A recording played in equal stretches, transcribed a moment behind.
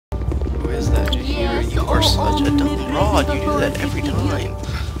is that you are such a dumb broad. You do that every time.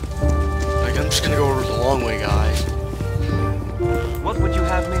 Like, I'm just gonna go over the long way, guys. What would you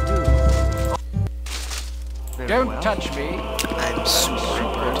have me do? Don't touch me. I'm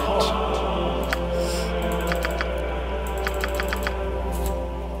super important.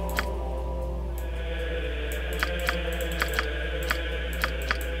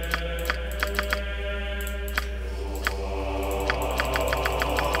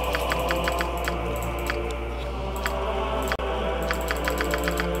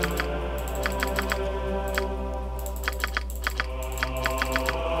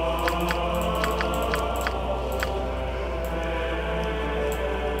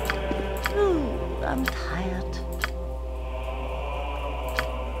 I'm tired.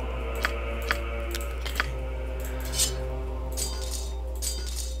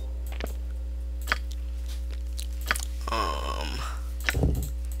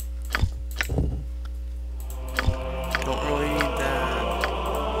 Don't really need that.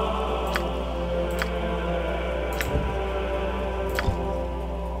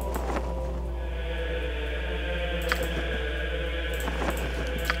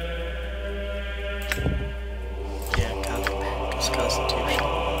 Constitution.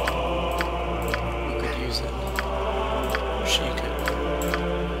 Who could use it? She could.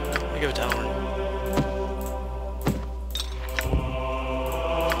 I give it to Howard.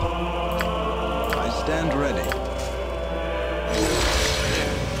 I stand ready.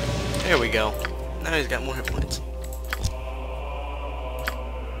 There we go. Now he's got more hit points.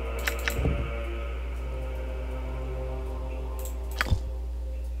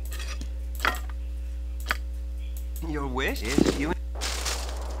 Your wish is you.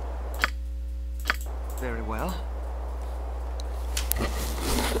 Very well.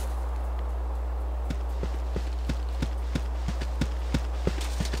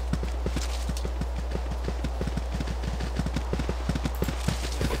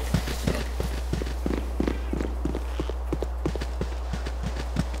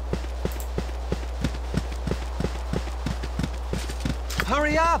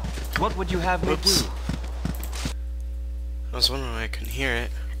 Hurry up! What would you have me Oops. do? I was wondering why I couldn't hear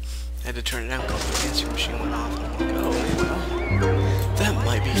it. I had to turn it down because the answering machine went off. And I'm like, oh, well, that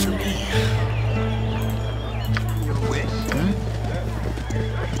might be for me. Your wish?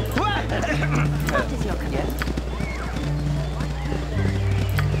 What is your command?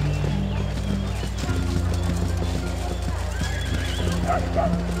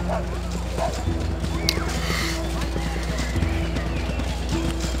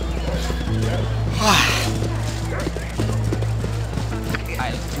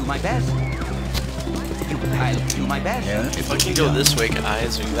 I'll do my best. I'll do my best. If I can go this way,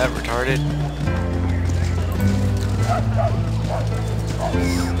 guys, are you that retarded?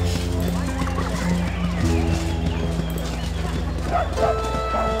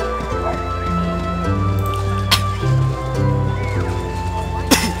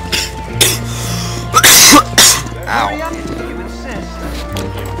 Ow. You insist.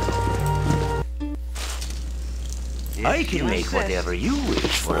 I can make whatever you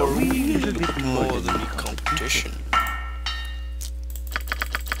wish for a wee little bit more Than the competition.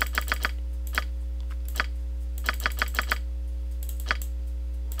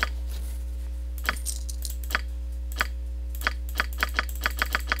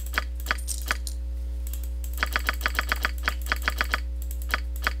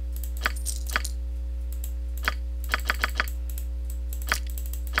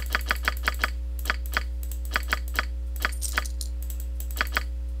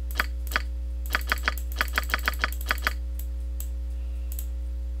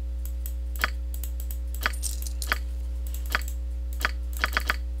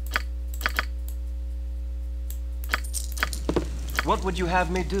 What would you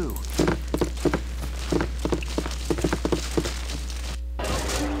have me do?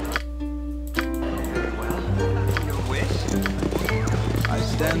 Very well. Your wish? I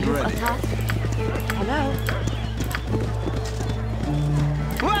stand ready. Hello?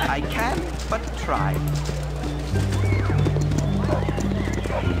 I can but try.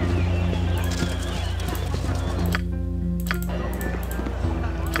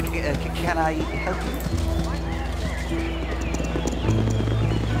 Can I help you?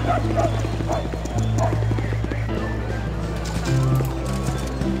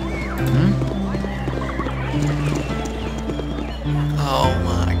 Oh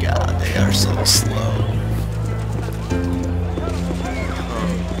my god, they are so slow.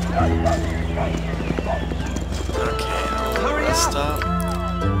 Okay, I'll rest up.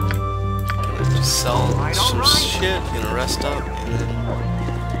 Gonna just sell some shit, gonna rest up, and then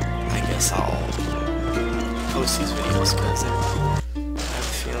I guess case I'll post these videos because I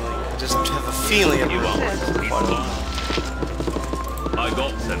just have a feeling it will for quite a while. I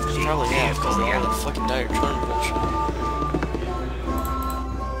got some cheap Probably beer have because for of you. all the fucking Dire Charm bullshit.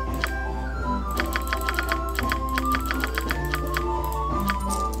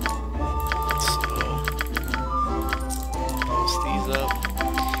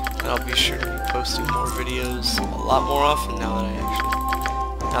 I'll be sure to be posting more videos a lot more often now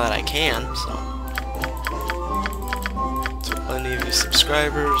that I can, so to any of you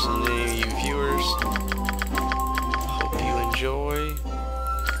subscribers and any of you viewers, hope you enjoy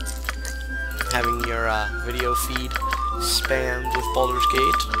having your video feed spammed with Baldur's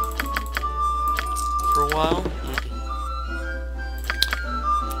Gate for a while.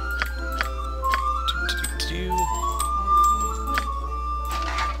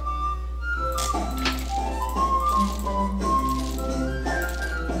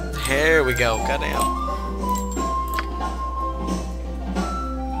 There we go, goddamn.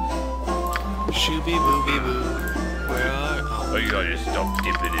 Shooby booby boo. Where are you? Oh, you gotta stop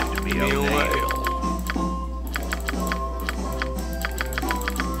dipping into me Meal old ale. ale.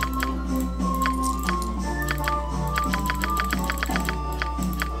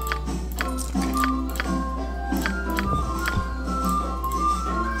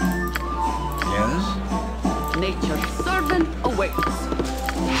 Yes? Nature's servant awaits.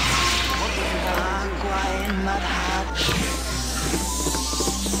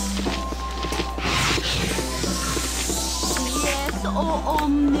 Yes, oh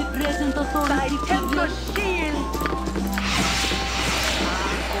omnipresent authority. By Templar's shield.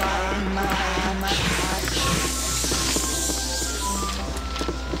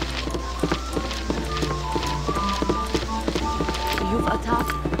 You've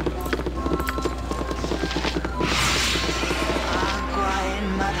attacked.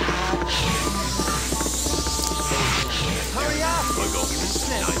 I got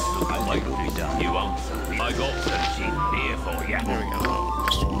nice will be done. You want some? I got some cheap beer for you. There we go.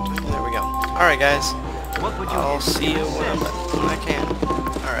 There we go. Alright guys. What would you I'll see you when I can.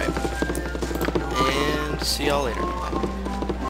 Alright. And see y'all later. Bye.